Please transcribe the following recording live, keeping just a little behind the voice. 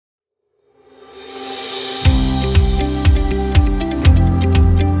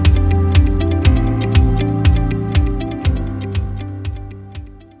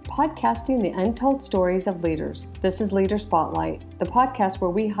podcasting the untold stories of leaders. This is Leader Spotlight, the podcast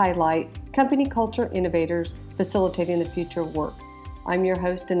where we highlight company culture innovators facilitating the future of work. I'm your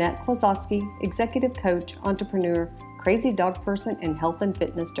host, Annette Klosowski, executive coach, entrepreneur, crazy dog person, and health and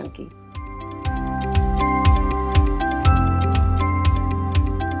fitness junkie.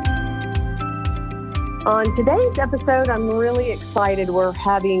 On today's episode, I'm really excited. We're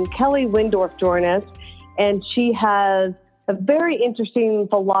having Kelly Windorf join us, and she has a very interesting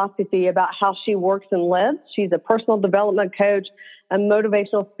philosophy about how she works and lives. She's a personal development coach, a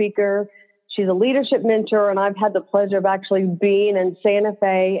motivational speaker. She's a leadership mentor, and I've had the pleasure of actually being in Santa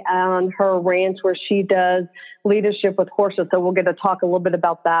Fe on her ranch where she does leadership with horses. So we'll get to talk a little bit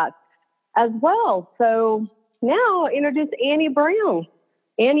about that as well. So now I'll introduce Annie Brown.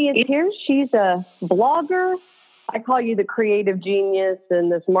 Annie is here. She's a blogger. I call you the creative genius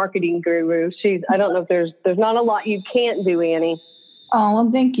and this marketing guru. I don't know if there's not a lot you can't do, Annie. Oh,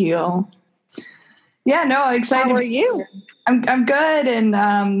 well, thank you. Yeah, no, excited. How are you? I'm good,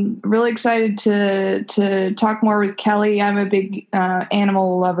 and really excited to talk more with Kelly. I'm a big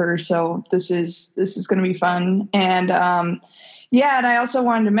animal lover, so this is going to be fun. And and I also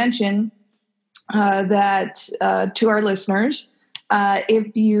wanted to mention that to our listeners,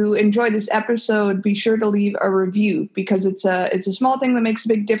 if you enjoy this episode, be sure to leave a review, because it's a small thing that makes a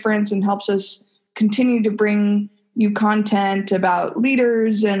big difference and helps us continue to bring you content about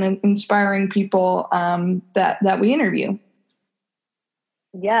leaders and inspiring people that we interview.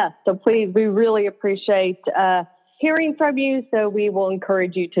 Yes, so please, we really appreciate hearing from you, so we will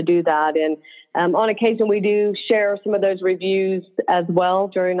encourage you to do that. And on occasion, we do share some of those reviews as well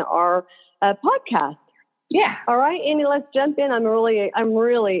during our podcast. Yeah. All right, Annie, let's jump in. I'm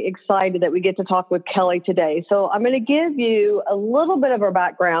really excited that we get to talk with Kelly today. So I'm going to give you a little bit of her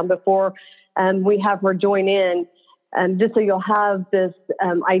background before we have her join in, just so you'll have this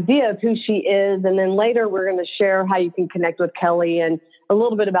idea of who she is. And then later we're going to share how you can connect with Kelly and a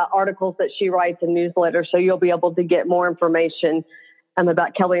little bit about articles that she writes and newsletters, so you'll be able to get more information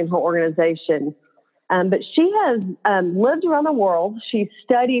about Kelly and her organization. But she has lived around the world. She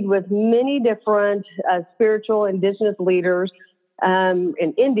studied with many different spiritual indigenous leaders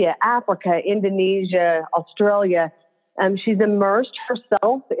in India, Africa, Indonesia, Australia. She's immersed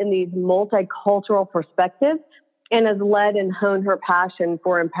herself in these multicultural perspectives and has led and honed her passion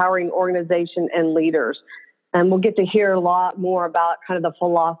for empowering organization and leaders. And we'll get to hear a lot more about kind of the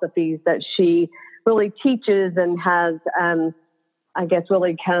philosophies that she really teaches and has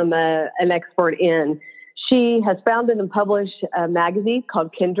really become an expert in. She has founded and published a magazine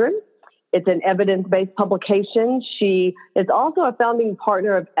called Kindred. It's an evidence-based publication. She is also a founding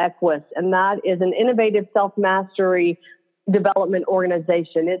partner of Equus, and that is an innovative self-mastery development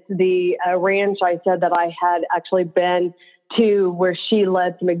organization. It's the ranch I said that I had actually been to, where she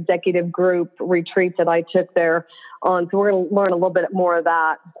led some executive group retreats that I took there on. So we're going to learn a little bit more of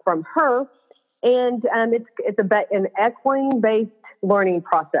that from her. And it's an equine-based learning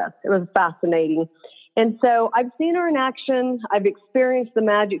process. It was fascinating. And so I've seen her in action. I've experienced the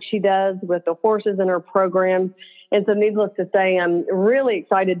magic she does with the horses in her programs. And so needless to say, I'm really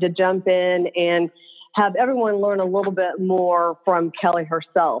excited to jump in and have everyone learn a little bit more from Kelly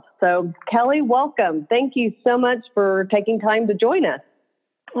herself. So Kelly, welcome. Thank you so much for taking time to join us.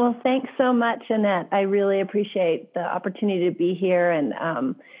 Well, thanks so much, Annette. I really appreciate the opportunity to be here, and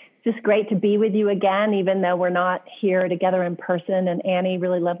it's just great to be with you again, even though we're not here together in person. And Annie,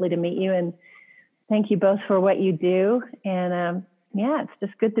 really lovely to meet you, and thank you both for what you do. And it's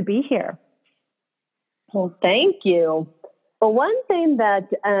just good to be here. Well, thank you. Well, one thing that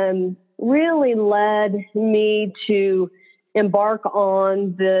really led me to embark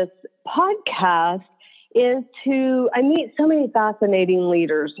on this podcast is I meet so many fascinating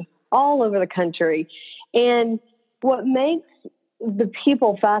leaders all over the country. And what makes the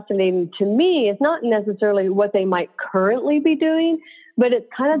people fascinating to me is not necessarily what they might currently be doing, but it's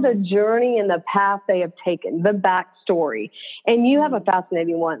kind of the journey and the path they have taken, the backstory. And you have a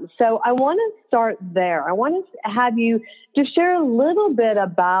fascinating one. So I want to start there. I want to have you just share a little bit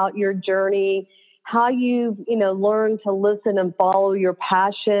about your journey, how you've learned to listen and follow your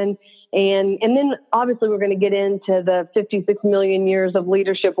passion. And then obviously we're going to get into the 56 million years of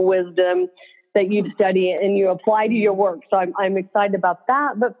leadership wisdom that you study and you apply to your work. So I'm excited about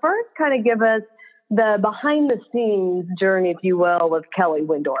that. But first, kind of give us the behind-the-scenes journey, if you will, with Kelly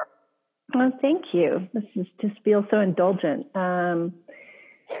Windorf. Well, thank you. This just feels so indulgent. I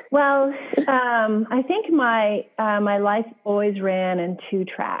think my life always ran in two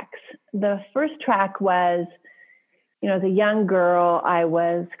tracks. The first track was as a young girl, I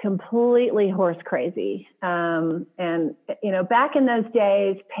was completely horse crazy. And, back in those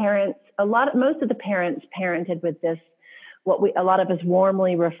days, most of the parents parented with this, a lot of us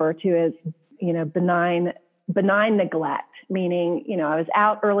warmly refer to as, benign neglect, meaning, I was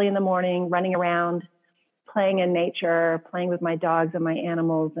out early in the morning, running around, playing in nature, playing with my dogs and my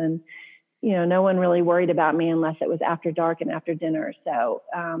animals. And, no one really worried about me unless it was after dark and after dinner. So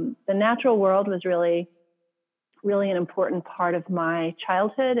the natural world was really, really an important part of my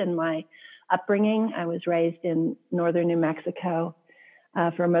childhood and my upbringing. I was raised in northern New Mexico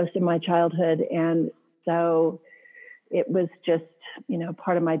for most of my childhood. And so it was just,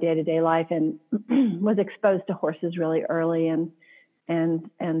 part of my day-to-day life, and was exposed to horses really early and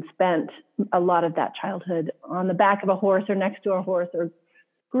spent a lot of that childhood on the back of a horse or next to a horse or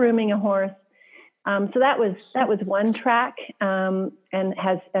grooming a horse. So that was one track, and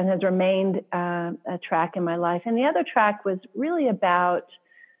has remained a track in my life. And the other track was really about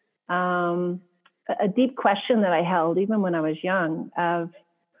a deep question that I held even when I was young of,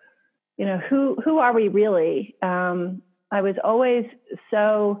 who are we really? I was always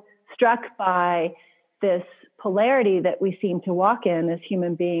so struck by this polarity that we seem to walk in as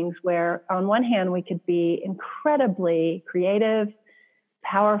human beings, where on one hand we could be incredibly creative,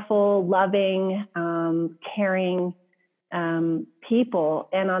 powerful, loving, caring people,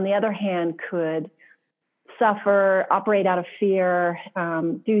 and on the other hand could suffer, operate out of fear,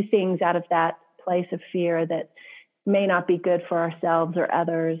 do things out of that place of fear that may not be good for ourselves or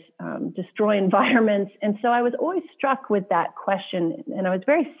others, destroy environments. And so I was always struck with that question, and I was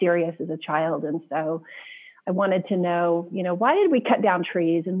very serious as a child. And so I wanted to know, why did we cut down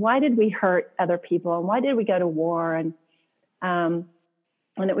trees, and why did we hurt other people, and why did we go to war? And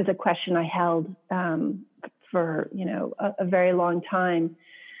it was a question I held for, a very long time.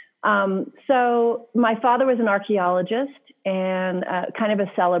 So my father was an archaeologist, and kind of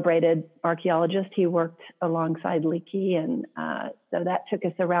a celebrated archaeologist. He worked alongside Leakey, and so that took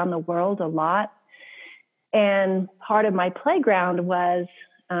us around the world a lot. And part of my playground was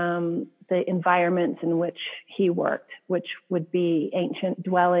the environments in which he worked, which would be ancient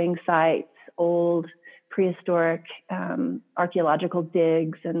dwelling sites, old prehistoric archaeological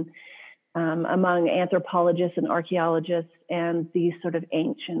digs, and among anthropologists and archaeologists, and these sort of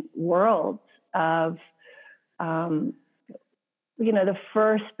ancient worlds of the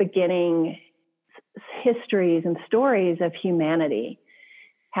first beginning histories and stories of humanity,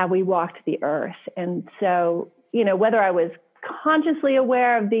 how we walked the earth. And so, whether I was consciously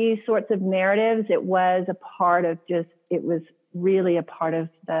aware of these sorts of narratives, it was really a part of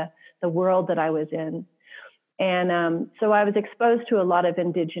the world that I was in. And so I was exposed to a lot of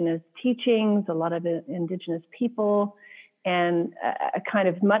indigenous teachings, a lot of indigenous people, and a kind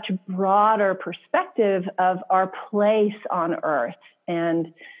of much broader perspective of our place on Earth,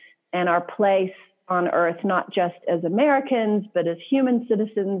 and our place on Earth, not just as Americans, but as human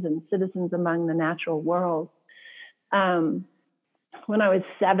citizens and citizens among the natural world. When I was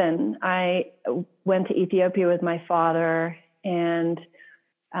 7, I went to Ethiopia with my father, and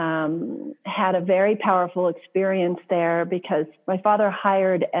had a very powerful experience there, because my father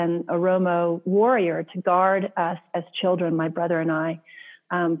hired an Oromo warrior to guard us as children, my brother and I,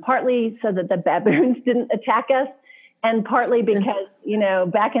 partly so that the baboons didn't attack us, and partly because,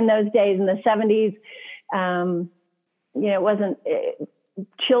 back in those days in the 70s, it wasn't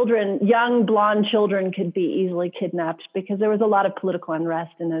young blonde children could be easily kidnapped, because there was a lot of political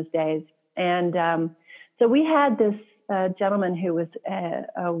unrest in those days. And so we had this gentleman who was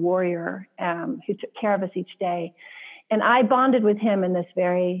a warrior who took care of us each day. And I bonded with him in this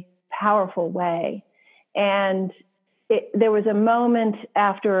very powerful way. And there was a moment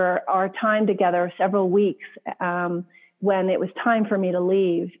after our time together, several weeks, when it was time for me to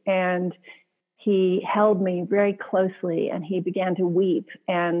leave. And he held me very closely, and he began to weep.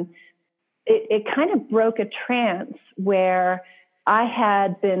 And it kind of broke a trance where I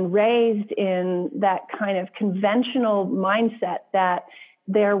had been raised in that kind of conventional mindset that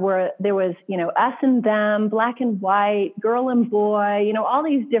there was, us and them, black and white, girl and boy, all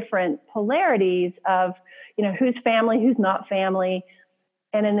these different polarities of, who's family, who's not family.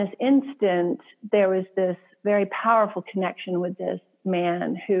 And in this instant, there was this very powerful connection with this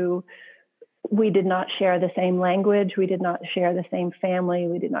man who we did not share the same language. We did not share the same family.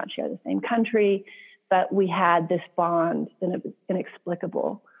 We did not share the same country. But we had this bond, and it was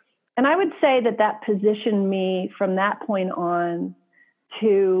inexplicable. And I would say that positioned me from that point on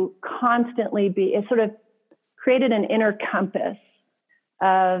to constantly it sort of created an inner compass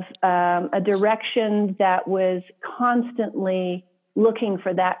of a direction that was constantly looking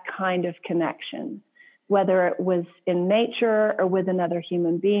for that kind of connection, whether it was in nature or with another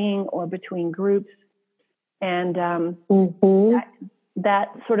human being or between groups. And that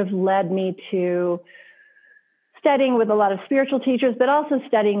sort of led me to studying with a lot of spiritual teachers, but also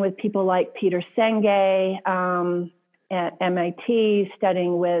studying with people like Peter Senge at MIT,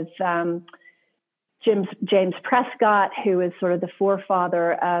 studying with James Prescott, who is sort of the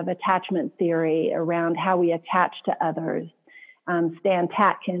forefather of attachment theory around how we attach to others. Stan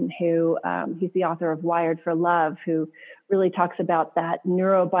Tatkin, who he's the author of Wired for Love, who really talks about that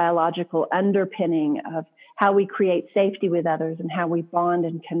neurobiological underpinning of how we create safety with others and how we bond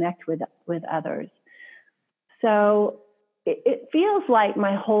and connect with others. So it feels like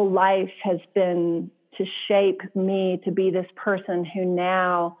my whole life has been to shape me to be this person who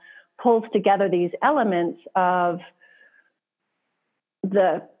now pulls together these elements of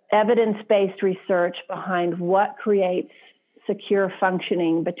the evidence-based research behind what creates secure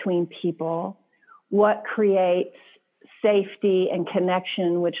functioning between people, what creates safety and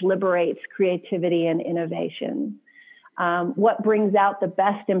connection, which liberates creativity and innovation, what brings out the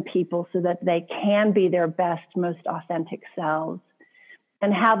best in people so that they can be their best, most authentic selves,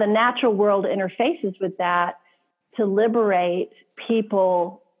 and how the natural world interfaces with that to liberate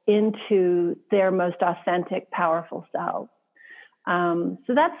people into their most authentic, powerful selves.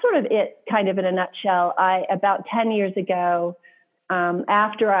 So that's sort of it, kind of in a nutshell. About 10 years ago,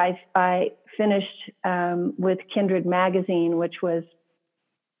 after I finished with Kindred Magazine, which was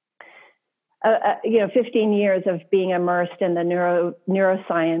 15 years of being immersed in the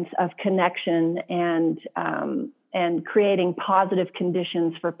neuroscience of connection and creating positive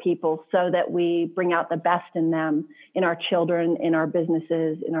conditions for people so that we bring out the best in them, in our children, in our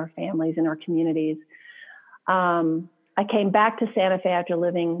businesses, in our families, in our communities. I came back to Santa Fe after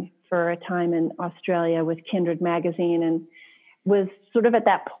living for a time in Australia with Kindred Magazine, and was sort of at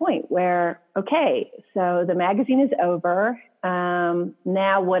that point where, okay, so the magazine is over.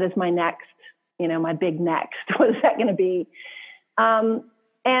 Now what is my next, my big next? What is that going to be? And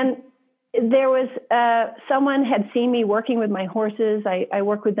there was someone had seen me working with my horses. I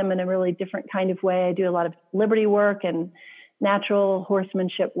work with them in a really different kind of way. I do a lot of liberty work and natural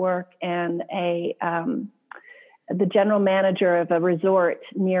horsemanship work, and the general manager of a resort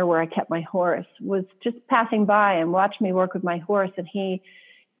near where I kept my horse was just passing by and watched me work with my horse. And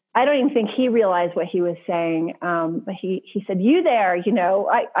I don't even think he realized what he was saying. But he said, "You there,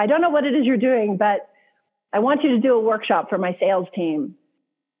 I don't know what it is you're doing, but I want you to do a workshop for my sales team."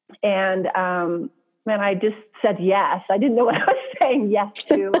 And I just said yes. I didn't know what I was saying yes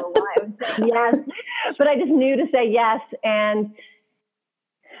to or why I was saying yes, but I just knew to say yes. And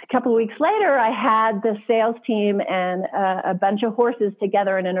a couple of weeks later, I had the sales team and a bunch of horses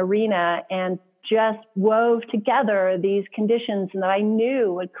together in an arena and just wove together these conditions that I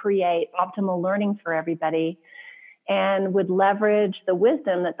knew would create optimal learning for everybody and would leverage the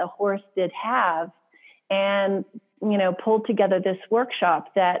wisdom that the horse did have, and pulled together this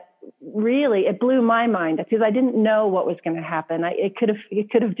workshop that really, it blew my mind because I didn't know what was going to happen. It could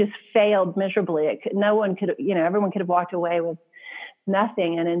have just failed miserably. Everyone could have walked away with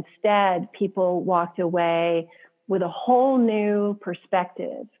nothing. And instead, people walked away with a whole new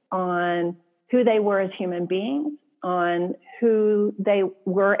perspective on who they were as human beings, on who they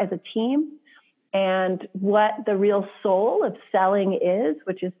were as a team, and what the real soul of selling is,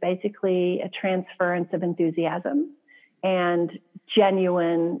 which is basically a transference of enthusiasm and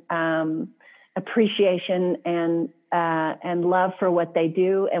genuine appreciation and love for what they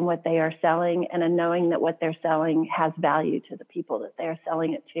do and what they are selling, and a knowing that what they're selling has value to the people that they're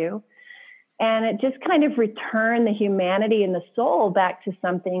selling it to. And it just kind of returned the humanity and the soul back to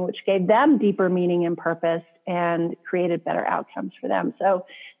something which gave them deeper meaning and purpose and created better outcomes for them. So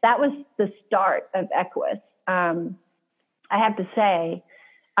that was the start of Equus. I have to say,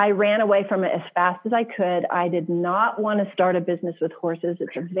 I ran away from it as fast as I could. I did not want to start a business with horses.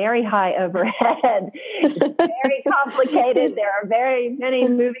 It's a very high overhead. It's very complicated. There are very many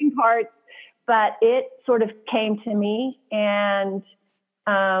moving parts, but it sort of came to me. And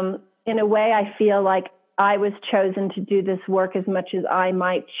in a way, I feel like I was chosen to do this work as much as I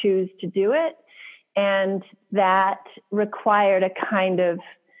might choose to do it. And that required a kind of,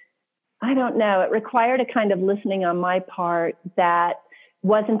 it required a kind of listening on my part that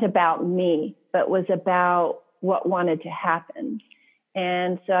wasn't about me, but was about what wanted to happen.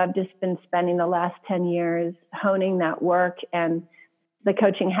 And so I've just been spending the last 10 years honing that work, and the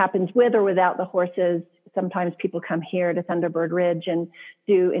coaching happens with or without the horses. Sometimes people come here to Thunderbird Ridge and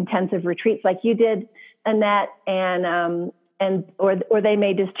do intensive retreats like you did, Annette, or they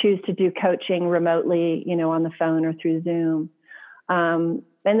may just choose to do coaching remotely, on the phone or through Zoom.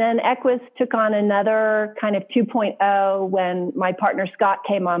 And then Equus took on another kind of 2.0 when my partner Scott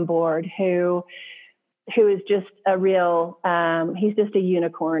came on board, who is just a real, he's just a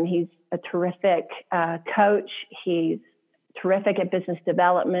unicorn. He's a terrific coach. He's terrific at business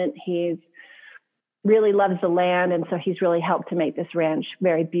development. He's really loves the land. And so he's really helped to make this ranch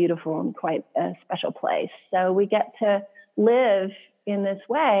very beautiful and quite a special place. So we get to live in this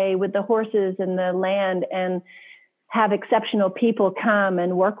way with the horses and the land and have exceptional people come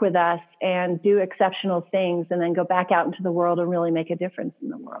and work with us and do exceptional things and then go back out into the world and really make a difference in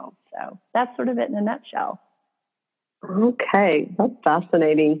the world. So that's sort of it in a nutshell. Okay, that's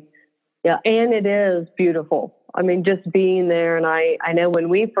fascinating. Yeah, and it is beautiful. I mean, just being there, and I know when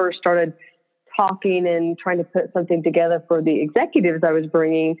we first started talking and trying to put something together for the executives I was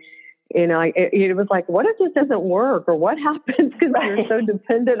bringing, it was like, what if this doesn't work, or what happens because you're so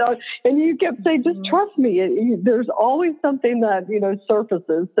dependent on? And you kept saying, just trust me. There's always something that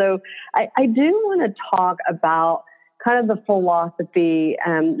surfaces. So I do want to talk about kind of the philosophy,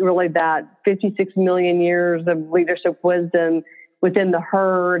 really that 56 million years of leadership wisdom within the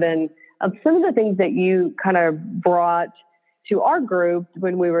herd, and some of the things that you kind of brought to our group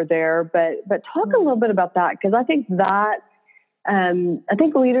when we were there. But talk a little bit about that, because I think that. I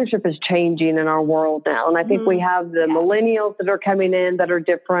think leadership is changing in our world now. And I think we have the millennials that are coming in that are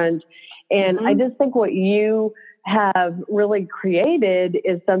different. And I just think what you have really created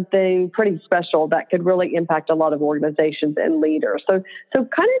is something pretty special that could really impact a lot of organizations and leaders. So kind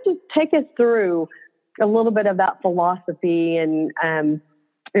of just take us through a little bit of that philosophy and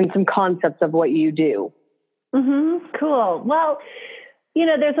some concepts of what you do. Cool. Well,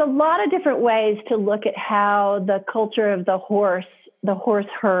 there's a lot of different ways to look at how the culture of the horse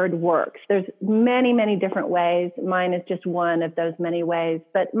herd works. There's many, many different ways. Mine is just one of those many ways.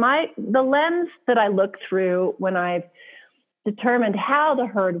 But the lens that I look through when I've determined how the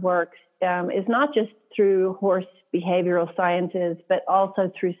herd works is not just through horse behavioral sciences, but also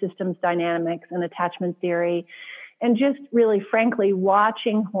through systems dynamics and attachment theory. And just really, frankly,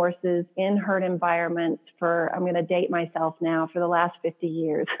 watching horses in herd environments I'm going to date myself now, for the last 50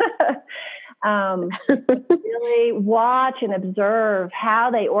 years. Really watch and observe how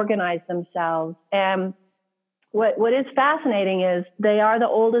they organize themselves. And what is fascinating is they are the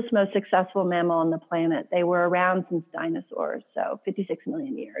oldest, most successful mammal on the planet. They were around since dinosaurs, so 56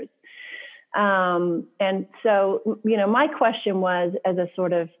 million years. And so, my question was, as a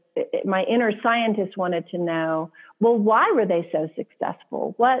sort of, my inner scientist wanted to know, well, why were they so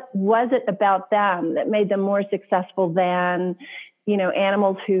successful? What was it about them that made them more successful than,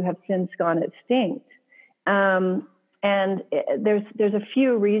 animals who have since gone extinct? And there's a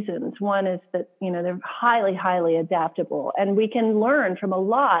few reasons. One is that, they're highly, highly adaptable, and we can learn from a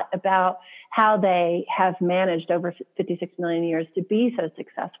lot about how they have managed over 56 million years to be so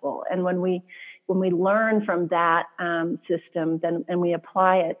successful. And when we learn from that system, then and we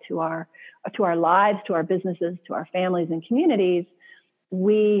apply it to our lives, to our businesses, to our families and communities,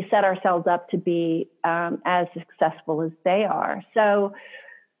 we set ourselves up to be as successful as they are. So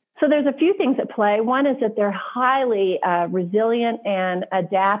there's a few things at play. One is that they're highly resilient and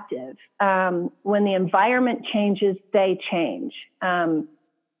adaptive. When the environment changes, they change. And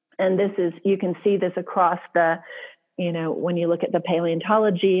you can see this across when you look at the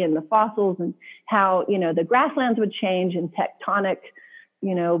paleontology and the fossils and how, the grasslands would change and tectonic,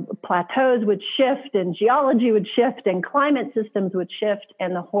 plateaus would shift and geology would shift and climate systems would shift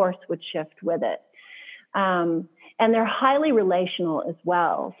and the horse would shift with it. And they're highly relational as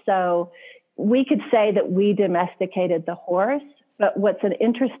well. So we could say that we domesticated the horse, but what's an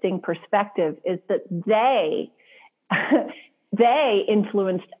interesting perspective is that they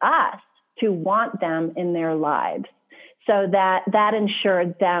influenced us to want them in their lives. So that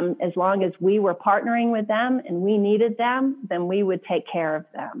ensured them, as long as we were partnering with them and we needed them, then we would take care of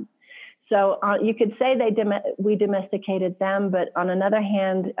them. So you could say we domesticated them, but on another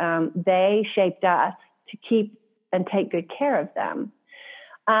hand, they shaped us to keep and take good care of them.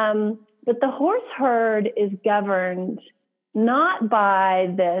 But the horse herd is governed not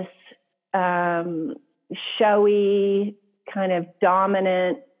by this showy, kind of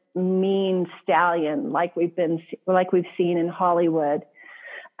dominant, mean stallion like we've seen in Hollywood.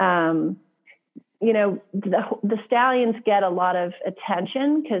 The stallions get a lot of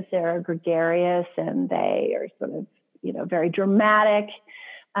attention because they're gregarious and they are sort of, very dramatic.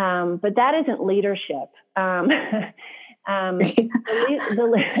 But that isn't leadership.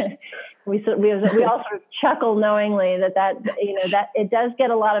 We all sort of chuckle knowingly that it does get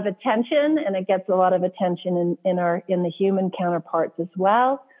a lot of attention, and it gets a lot of attention in the human counterparts as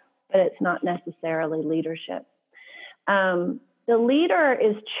well, but it's not necessarily leadership. The leader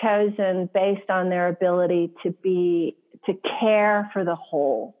is chosen based on their ability to care for the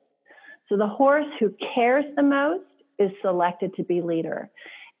whole. So the horse who cares the most is selected to be leader,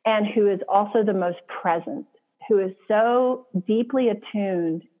 and who is also the most present, who is so deeply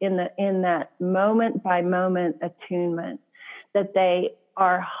attuned in that moment by moment attunement that they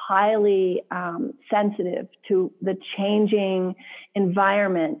are highly sensitive to the changing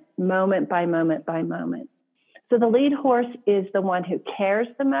environment moment by moment by moment. So the lead horse is the one who cares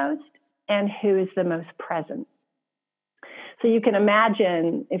the most and who is the most present. So you can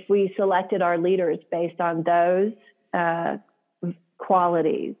imagine if we selected our leaders based on those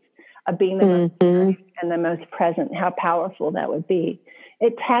qualities of being the most and the most present, how powerful that would be.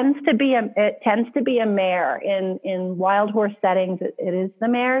 It tends to be a mare in wild horse settings. It is the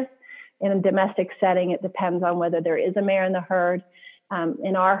mares. In a domestic setting, it depends on whether there is a mare in the herd.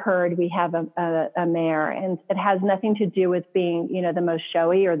 In our herd, we have a mare, and it has nothing to do with being, the most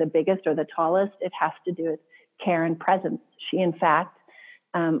showy or the biggest or the tallest. It has to do with care and presence. She, in fact,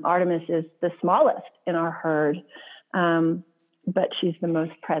 Artemis is the smallest in our herd, but she's the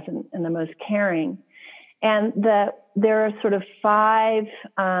most present and the most caring. And there are sort of 5,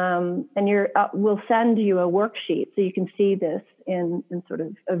 and we'll send you a worksheet so you can see this in sort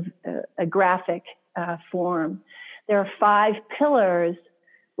of a graphic form. There are 5 pillars,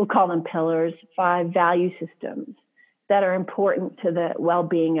 we'll call them pillars, 5 value systems that are important to the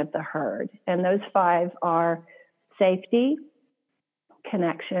well-being of the herd. And those 5 are safety,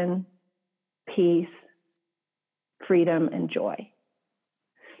 connection, peace, freedom, and joy.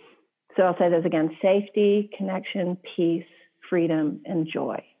 So I'll say those again: safety, connection, peace, freedom, and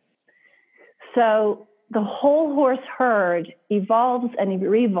joy. So the whole horse herd evolves and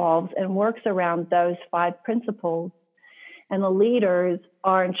revolves and works around those 5 principles. And the leaders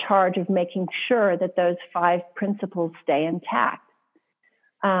are in charge of making sure that those 5 principles stay intact.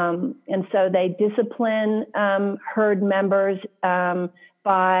 And so they discipline herd members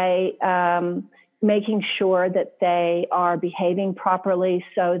by making sure that they are behaving properly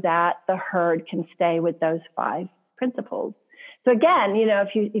so that the herd can stay with those 5 principles. So again,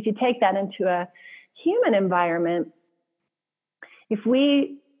 if you take that into a human environment, if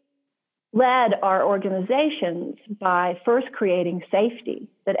we led our organizations by first creating safety,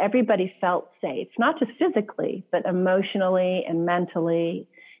 that everybody felt safe, not just physically, but emotionally and mentally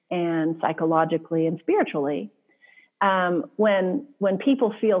and psychologically and spiritually. When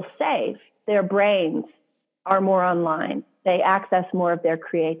people feel safe, their brains are more online. They access more of their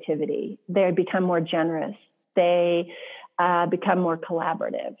creativity. They become more generous. They become more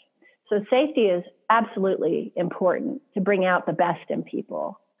collaborative. So safety is absolutely important to bring out the best in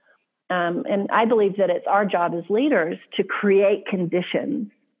people. And I believe that it's our job as leaders to create conditions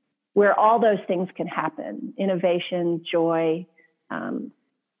where all those things can happen: innovation, joy,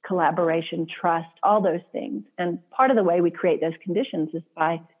 collaboration, trust, all those things. And part of the way we create those conditions is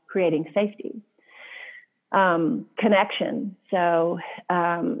by creating safety. Connection. So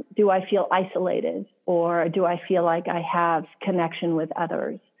do I feel isolated, or do I feel like I have connection with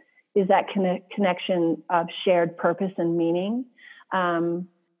others? Is that connection of shared purpose and meaning?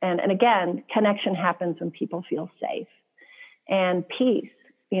 And again, connection happens when people feel safe. And peace.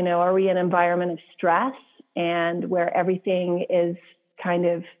 Are we in an environment of stress and where everything is kind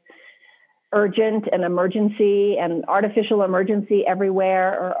of urgent and emergency and artificial emergency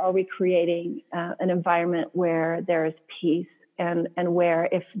everywhere? Or are we creating an environment where there is peace and where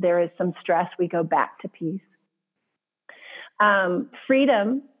if there is some stress, we go back to peace?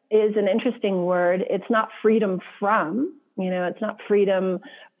 Freedom is an interesting word. It's not freedom from, it's not freedom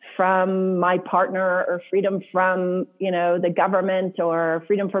from my partner or freedom from, the government or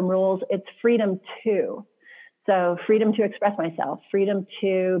freedom from rules. It's freedom to. So freedom to express myself, freedom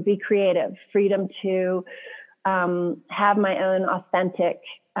to be creative, freedom to have my own authentic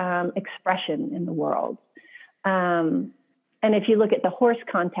expression in the world. And if you look at the horse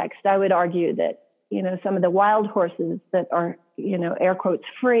context, I would argue that, some of the wild horses that are, air quotes,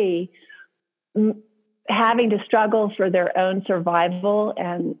 free, having to struggle for their own survival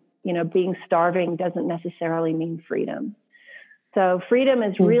and, being starving doesn't necessarily mean freedom. So freedom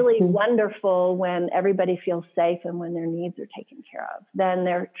is really wonderful when everybody feels safe and when their needs are taken care of. Then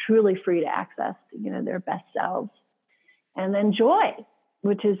they're truly free to access, their best selves. And then joy,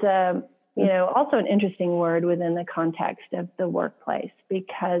 which is also an interesting word within the context of the workplace,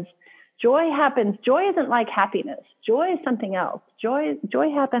 because joy happens. Joy isn't like happiness. Joy is something else. Joy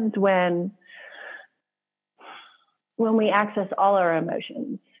happens when we access all our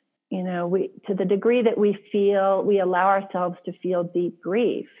emotions. To the degree that we allow ourselves to feel deep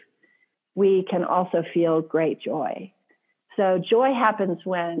grief, we can also feel great joy. So joy happens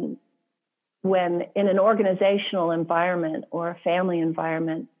when in an organizational environment or a family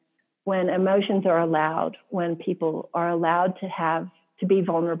environment, when emotions are allowed, when people are allowed to be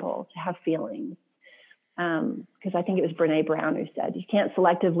vulnerable, to have feelings. Because I think it was Brene Brown who said, you can't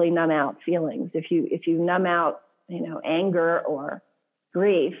selectively numb out feelings. If you numb out, anger or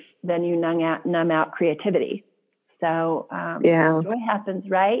grief, then you numb out creativity. So joy happens,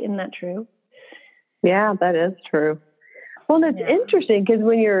 right? Isn't that true? Yeah, that is true. Well, that's interesting because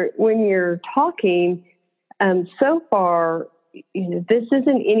when you're talking, so far, this isn't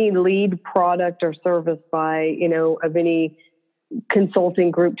any lead product or service by of any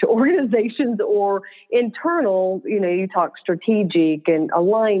consulting group to organizations or internal. You talk strategic and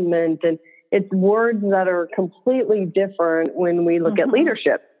alignment, and it's words that are completely different when we look at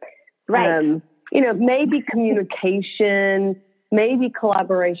leadership. Right. Maybe communication, maybe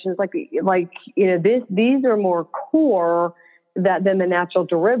collaborations, these are more core than the natural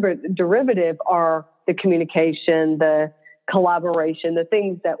derivative are the communication, the collaboration, the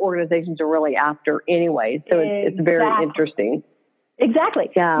things that organizations are really after anyway. So it's very interesting. Exactly.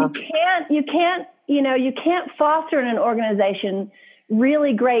 Yeah. You can't foster in an organization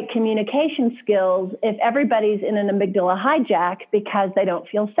really great communication skills if everybody's in an amygdala hijack because they don't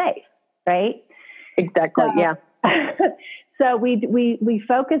feel safe, right? Exactly. Yeah. So we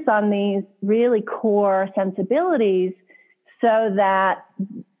focus on these really core sensibilities so that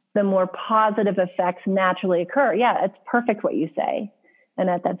the more positive effects naturally occur. Yeah, it's perfect what you say. And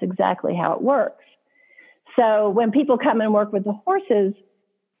that's exactly how it works. So when people come and work with the horses,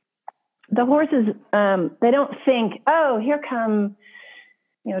 they don't think, oh, here come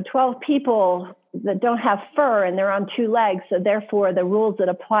 12 people that don't have fur and they're on two legs, so therefore the rules that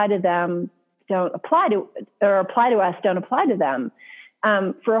apply to them apply to us don't apply to them.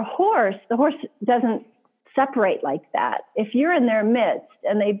 For a horse, the horse doesn't separate like that. If you're in their midst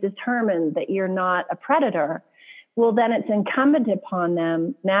and they've determined that you're not a predator, well, then it's incumbent upon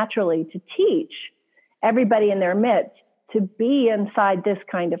them naturally to teach everybody in their midst to be inside this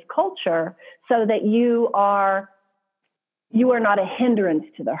kind of culture so that you are not a hindrance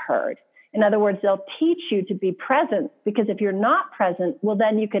to the herd. In other words, they'll teach you to be present, because if you're not present, well,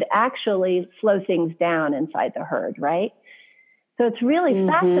 then you could actually slow things down inside the herd, right? So it's really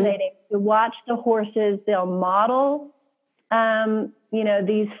fascinating to watch the horses. They'll model,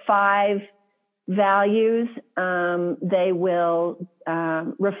 these 5 values. They will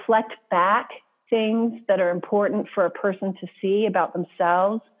reflect back things that are important for a person to see about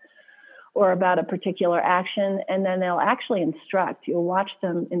themselves or about a particular action, and then they'll actually instruct. You'll watch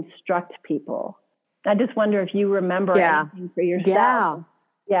them instruct people. I just wonder if you remember anything for yourself.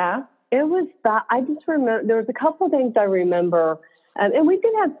 Yeah. It was that. I just remember there was a couple of things I remember, and we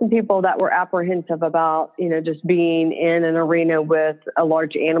did have some people that were apprehensive about, just being in an arena with a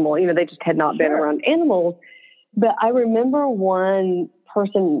large animal. They just had not been around animals. But I remember one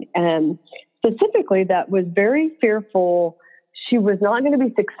person specifically that was very fearful. She was not going to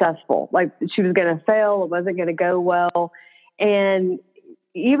be successful. Like, she was going to fail. It wasn't going to go well. And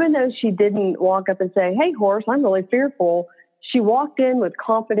even though she didn't walk up and say, "Hey, horse, I'm really fearful," she walked in with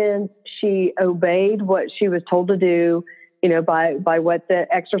confidence. She obeyed what she was told to do, by what the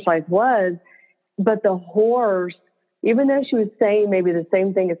exercise was. But the horse, even though she was saying maybe the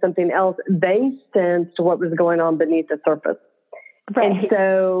same thing as something else, they sensed what was going on beneath the surface. Right. And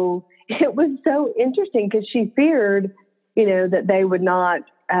so it was so interesting because she feared, that they would not,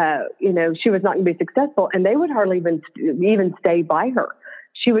 she was not going to be successful, and they would hardly even stay by her.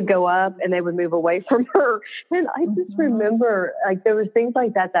 She would go up and they would move away from her. And I just remember, there was things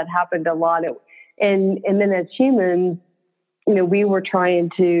like that happened a lot. And then as humans, we were trying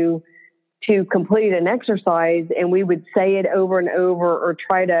to complete an exercise, and we would say it over and over, or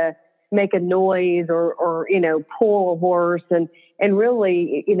try to make a noise, or pull a horse. And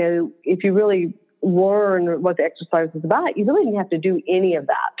really, if you really learn what the exercise was about, you really didn't have to do any of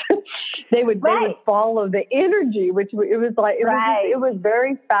that. They would follow the energy, which it was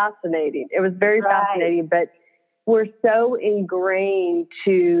very fascinating. It was very fascinating, but we're so ingrained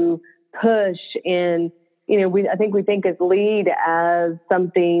to push, and I think we think as lead as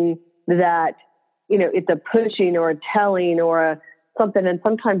something that it's a pushing or a telling or a something, and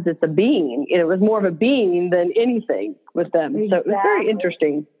sometimes it's a being. It was more of a being than anything with them. Exactly. So it was very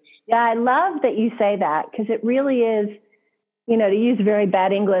interesting. Yeah, I love that you say that, because it really is, to use very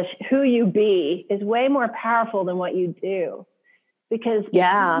bad English, who you be is way more powerful than what you do, because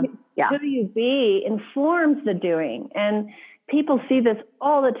who you be informs the doing. And people see this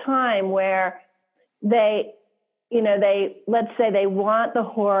all the time where they let's say they want the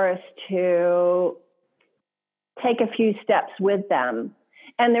horse to take a few steps with them,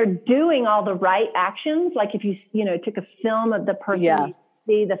 and they're doing all the right actions. Like if you took a film of the person, you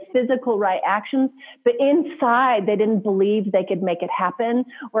see the physical right actions, but inside they didn't believe they could make it happen,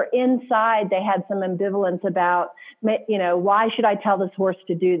 or inside they had some ambivalence about, why should I tell this horse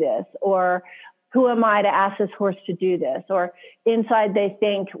to do this? Or who am I to ask this horse to do this? Or inside they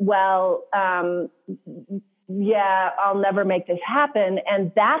think, well, I'll never make this happen.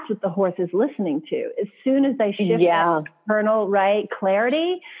 And that's what the horse is listening to. As soon as they shift that internal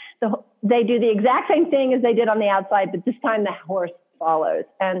clarity, they do the exact same thing as they did on the outside, but this time the horse follows.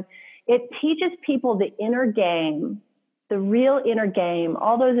 And it teaches people the inner game, the real inner game,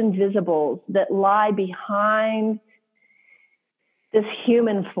 all those invisibles that lie behind this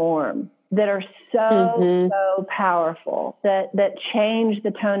human form that are so powerful, that change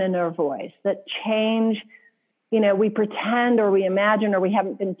the tone in their voice, that change. We pretend or we imagine or we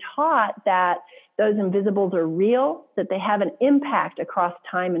haven't been taught that those invisibles are real, that they have an impact across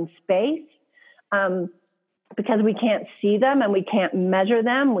time and space. Because we can't see them and we can't measure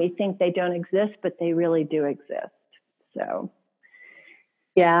them. We think they don't exist, but they really do exist. So,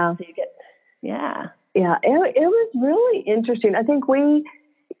 yeah. So you get, it was really interesting. I think I'm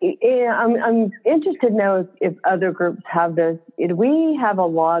interested to know if other groups have this. We have a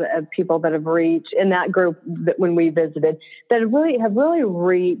lot of people that have reached in that group that when we visited that have really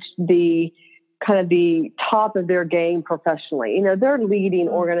reached the kind of the top of their game professionally. They're leading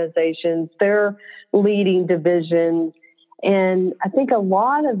organizations, they're leading divisions, and I think a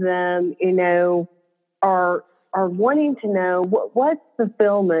lot of them, are wanting to know what's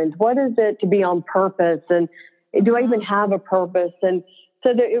fulfillment, what is it to be on purpose, and do I even have a purpose? And so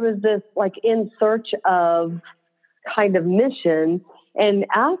it was this in search of kind of mission. And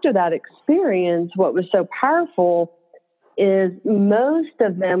after that experience, what was so powerful is most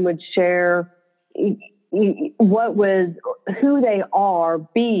of them would share who they are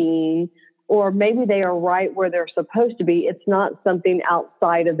being, or maybe they are right where they're supposed to be. It's not something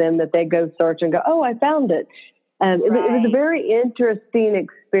outside of them that they go search and go, oh, I found it. It was a very interesting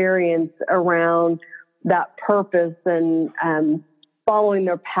experience around that purpose and following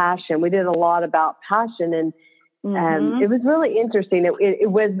their passion. We did a lot about passion, and it was really interesting. It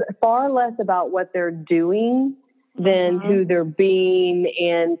was far less about what they're doing than who they're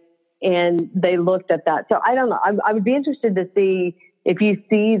being, and they looked at that. So I don't know. I would be interested to see if you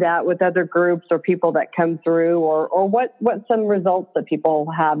see that with other groups or people that come through, or what some results that people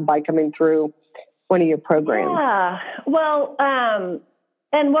have by coming through one of your programs. Yeah. Well,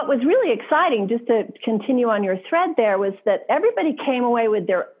 and what was really exciting, just to continue on your thread there, was that everybody came away with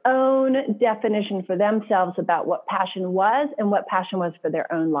their own definition for themselves about what passion was and what passion was for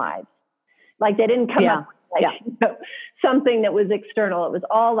their own lives. Like they didn't come up with something that was external. It was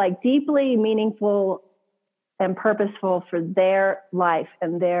all deeply meaningful and purposeful for their life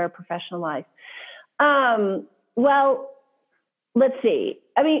and their professional life. Well, let's see.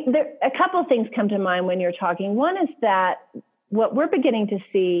 I mean, a couple of things come to mind when you're talking. One is that what we're beginning to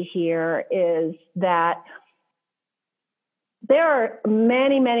see here is that there are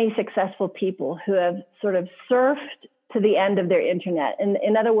many, many successful people who have sort of surfed to the end of their internet. And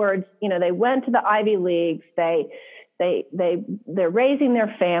in other words, they went to the Ivy Leagues, they're raising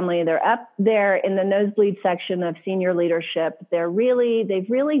their family, they're up there in the nosebleed section of senior leadership. They've really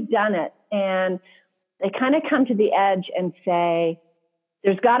done it. And they kind of come to the edge and say,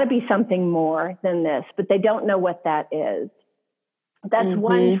 there's got to be something more than this, but they don't know what that is. That's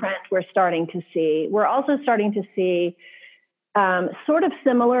one trend we're starting to see. We're also starting to see sort of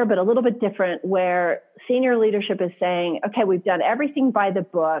similar, but a little bit different, where senior leadership is saying, okay, we've done everything by the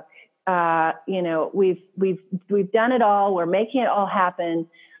book. We've done it all. We're making it all happen.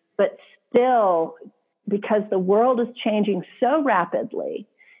 But still, because the world is changing so rapidly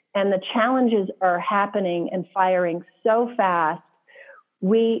and the challenges are happening and firing so fast,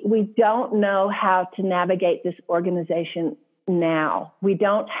 we don't know how to navigate this organization now. We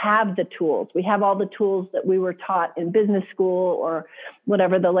don't have the tools. We have all the tools that we were taught in business school or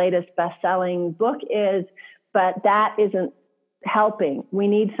whatever the latest best-selling book is, but that isn't helping. We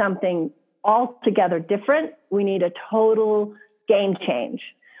need something altogether different. We need a total game change.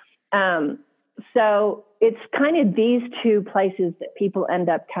 So it's kind of these two places that people end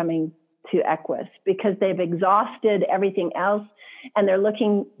up coming to Equus, because they've exhausted everything else, and they're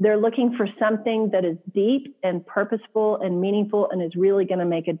looking for something that is deep and purposeful and meaningful and is really going to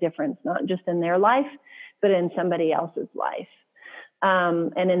make a difference, not just in their life, but in somebody else's life,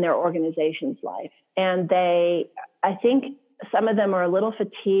 and in their organization's life. And I think some of them are a little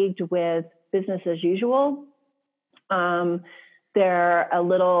fatigued with business as usual. They're a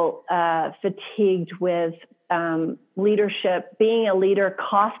little fatigued with leadership, being a leader,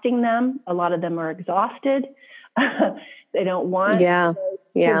 costing them. A lot of them are exhausted. They don't want to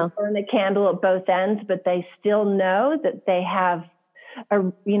burn the candle at both ends, but they still know that they have,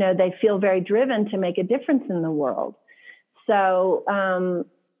 they feel very driven to make a difference in the world. So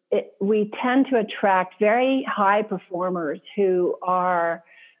we tend to attract very high performers who are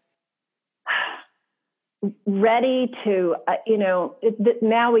ready to,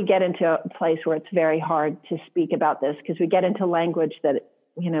 now we get into a place where it's very hard to speak about this because we get into language that,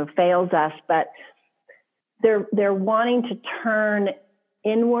 fails us, but they're wanting to turn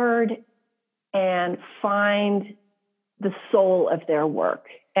inward and find the soul of their work.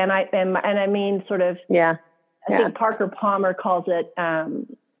 And I mean sort of, I think Parker Palmer calls it,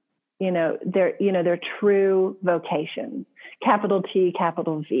 their true vocation, capital T,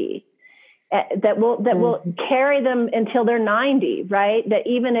 capital V. That will carry them until they're 90, right? That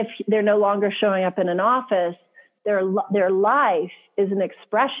even if they're no longer showing up in an office, their life is an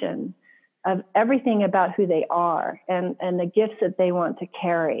expression of everything about who they are and the gifts that they want to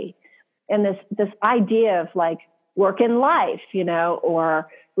carry. And this idea of like work in life, or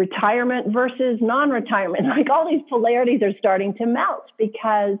retirement versus non-retirement, like all these polarities are starting to melt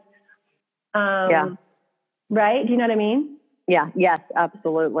because, right? Do you know what I mean? Yeah. Yes,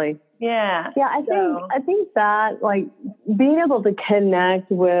 absolutely. Yeah. Yeah. I think that like being able to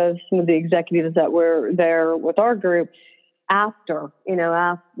connect with some of the executives that were there with our group after,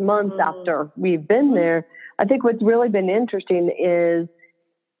 months after we've been there, I think what's really been interesting is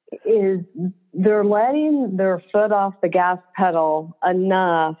they're letting their foot off the gas pedal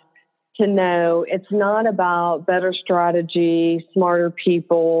enough to know it's not about better strategy, smarter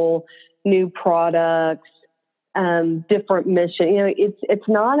people, new products, different mission. It's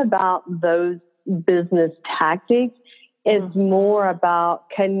not about those business tactics. It's more about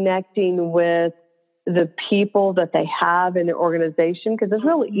connecting with the people that they have in their organization. Because it's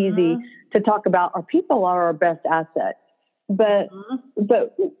really easy to talk about our people are our best asset, but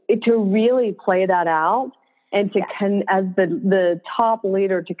to really play that out and to as the top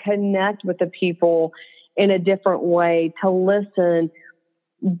leader to connect with the people in a different way, to listen.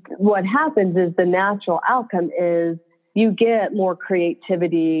 What happens is the natural outcome is you get more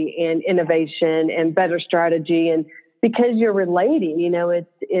creativity and innovation and better strategy. And because you're relating,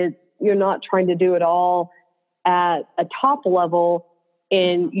 you're not trying to do it all at a top level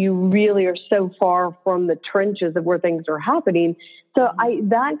and you really are so far from the trenches of where things are happening. So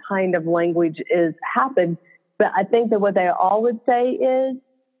that kind of language is happened. But I think that what they all would say is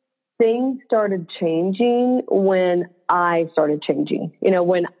things started changing when I started changing,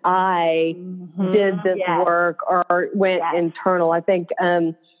 when I did this work or went internal. I think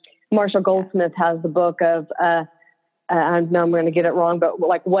Marshall Goldsmith has the book of, I know I'm going to get it wrong, but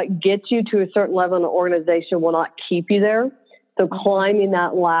like what gets you to a certain level in an organization will not keep you there. So climbing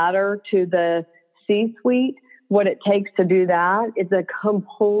that ladder to the C-suite, what it takes to do that is a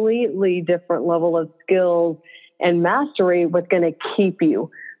completely different level of skills and mastery what's going to keep you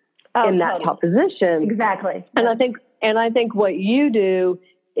in that top position. Exactly. And I think what you do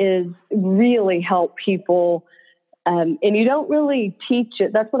is really help people. And you don't really teach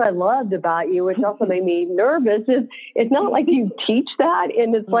it. That's what I loved about you, which also made me nervous, is it's not like you teach that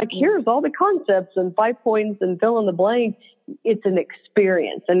and it's like, here's all the concepts and 5 points and fill in the blank. It's an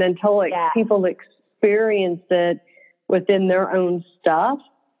experience. And until people experience it within their own stuff,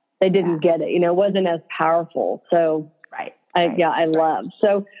 they didn't get it. It wasn't as powerful. So I love.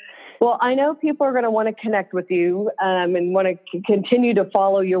 So, well, I know people are going to want to connect with you and want to continue to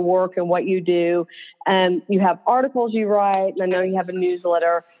follow your work and what you do. You have articles you write, and I know you have a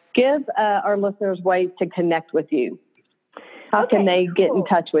newsletter. Give our listeners ways to connect with you. How can they get in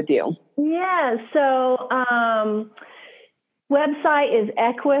touch with you? Yeah, so website is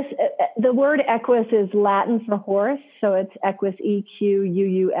Equus. The word Equus is Latin for horse, so it's Equus,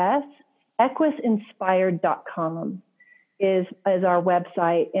 EQUUS. EquusInspired.com. is our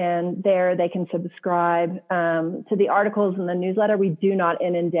website, and there they can subscribe to the articles in the newsletter. We do not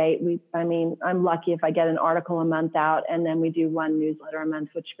inundate. I'm lucky if I get an article a month out, and then we do one newsletter a month,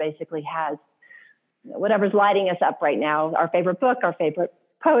 which basically has whatever's lighting us up right now, our favorite book, our favorite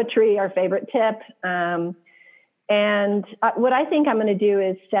poetry, our favorite tip. And what I think I'm going to do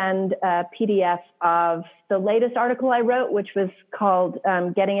is send a PDF of the latest article I wrote, which was called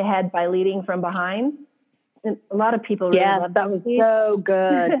Getting Ahead by Leading from Behind. And a lot of people really love that was so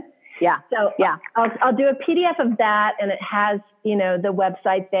good. I'll do a PDF of that, and it has the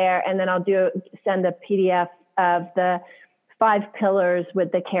website there, and then I'll send a PDF of the 5 pillars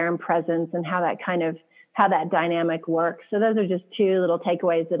with the care and presence and how that dynamic works. So those are just 2 little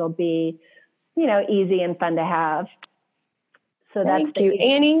takeaways. It'll be easy and fun to have. So Thank you,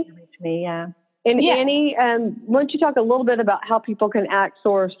 Annie. To reach me, yeah. And Yes. Annie, why don't you talk a little bit about how people can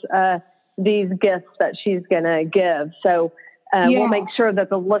outsource these gifts that she's going to give? So we'll make sure that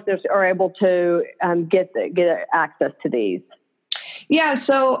the listeners are able to get access to these. Yeah,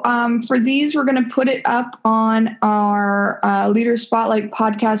 so for these, we're going to put it up on our Leader Spotlight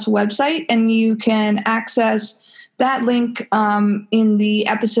podcast website, and you can access that link in the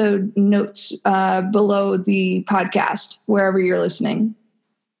episode notes below the podcast, wherever you're listening.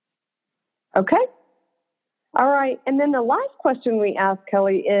 Okay. All right. And then the last question we ask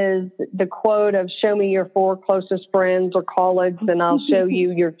Kelly is the quote of "Show me your 4 closest friends or colleagues, and I'll show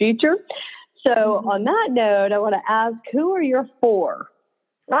you your future." So on that note, I want to ask, who are your 4?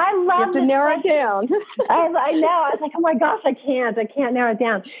 I love you have to narrow it down. I know. I was like, oh my gosh, I can't narrow it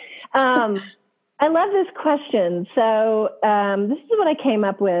down. I love this question. So this is what I came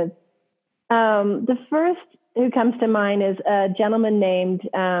up with. The first who comes to mind is a gentleman named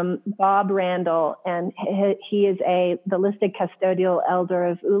Bob Randall, and he is the listed custodial elder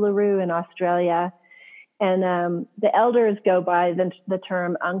of Uluru in Australia. And the elders go by the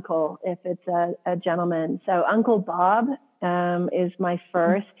term uncle if it's a gentleman. So Uncle Bob is my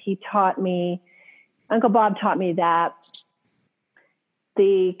first. Uncle Bob taught me that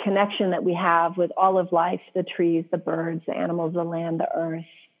the connection that we have with all of life, the trees, the birds, the animals, the land, the earth,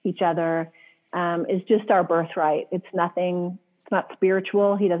 each other, is just our birthright. It's not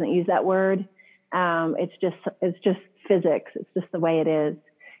spiritual. He doesn't use that word. It's just physics. It's just the way it is.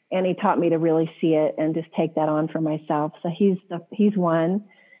 And he taught me to really see it and just take that on for myself. So he's one.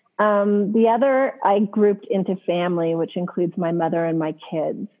 The other I grouped into family, which includes my mother and my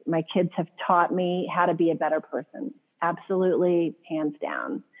kids. My kids have taught me how to be a better person. Absolutely, hands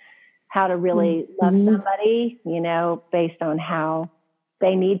down. How to really love somebody, based on how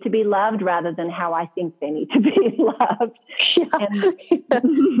they need to be loved rather than how I think they need to be loved.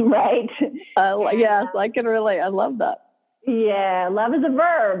 Right? Yes, I can relate. I love that. Yeah, love is a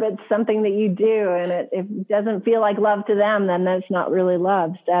verb. It's something that you do, and if it doesn't feel like love to them, then that's not really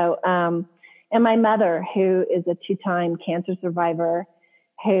love. So, and my mother, who is a 2-time cancer survivor,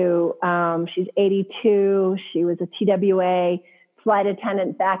 who she's 82. She was a TWA flight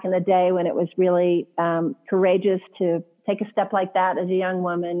attendant back in the day when it was really courageous to take a step like that as a young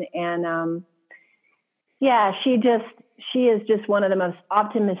woman. And she is just one of the most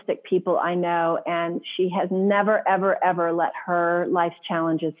optimistic people I know. And she has never, ever, ever let her life's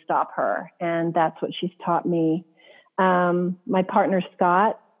challenges stop her. And that's what she's taught me. My partner,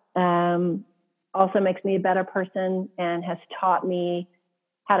 Scott, also makes me a better person and has taught me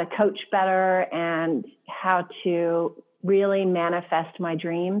how to coach better and how to really manifest my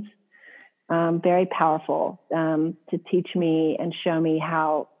dreams. Very powerful to teach me and show me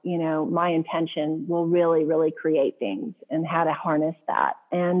how, my intention will really, really create things and how to harness that.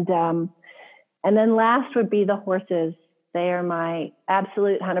 And then last would be the horses. They are my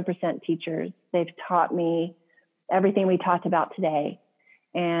absolute 100% teachers. They've taught me everything we talked about today.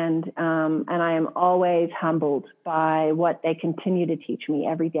 And I am always humbled by what they continue to teach me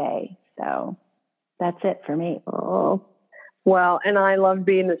every day. So that's it for me. Oh, well, and I loved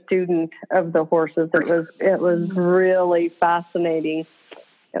being a student of the horses. It was really fascinating.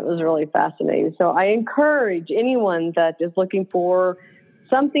 It was really fascinating. So I encourage anyone that is looking for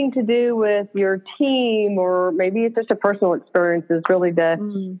something to do with your team, or maybe it's just a personal experience, is really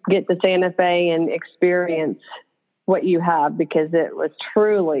to get to Santa Fe and experience what you have, because it was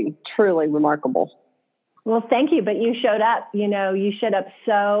truly, truly remarkable. Well, thank you. But you showed up, you showed up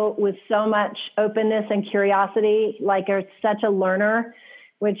with so much openness and curiosity, like you're such a learner,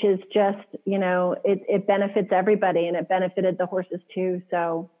 which is just, it benefits everybody, and it benefited the horses too.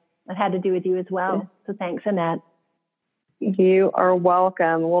 So it had to do with you as well. So thanks, Annette. You are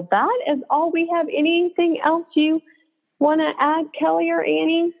welcome. Well, that is all we have. Anything else you want to add, Kelly or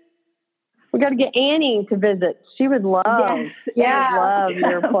Annie? We got to get Annie to visit. She would love, love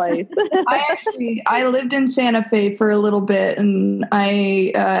your place. I lived in Santa Fe for a little bit, and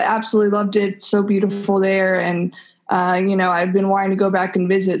I absolutely loved it. It's so beautiful there. And, I've been wanting to go back and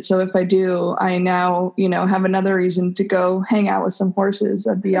visit. So if I do, I now, have another reason to go hang out with some horses.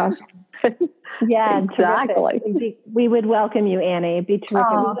 That'd be awesome. Yeah, exactly. Terrific. We would welcome you, Annie. It'd be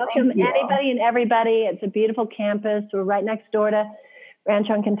terrific. We welcome anybody and everybody. It's a beautiful campus. We're right next door to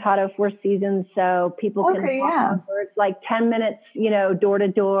Rancho Encantado, Four Seasons, so people can walk over. It's like 10 minutes, door to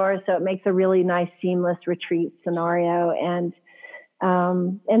door. So it makes a really nice, seamless retreat scenario. And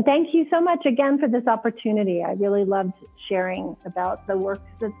thank you so much again for this opportunity. I really loved sharing about the work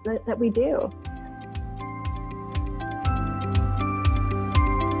that we do.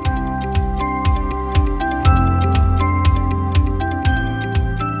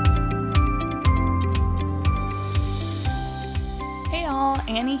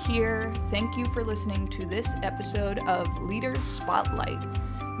 Annie here. Thank you for listening to this episode of Leaders Spotlight.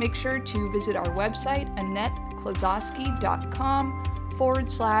 Make sure to visit our website,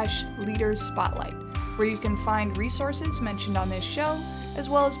 AnnetteKlozowski.com/Leaders Spotlight, where you can find resources mentioned on this show, as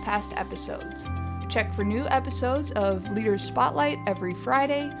well as past episodes. Check for new episodes of Leaders Spotlight every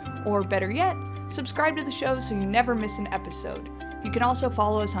Friday, or better yet, subscribe to the show so you never miss an episode. You can also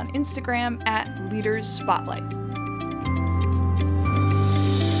follow us on Instagram at Leaders Spotlight.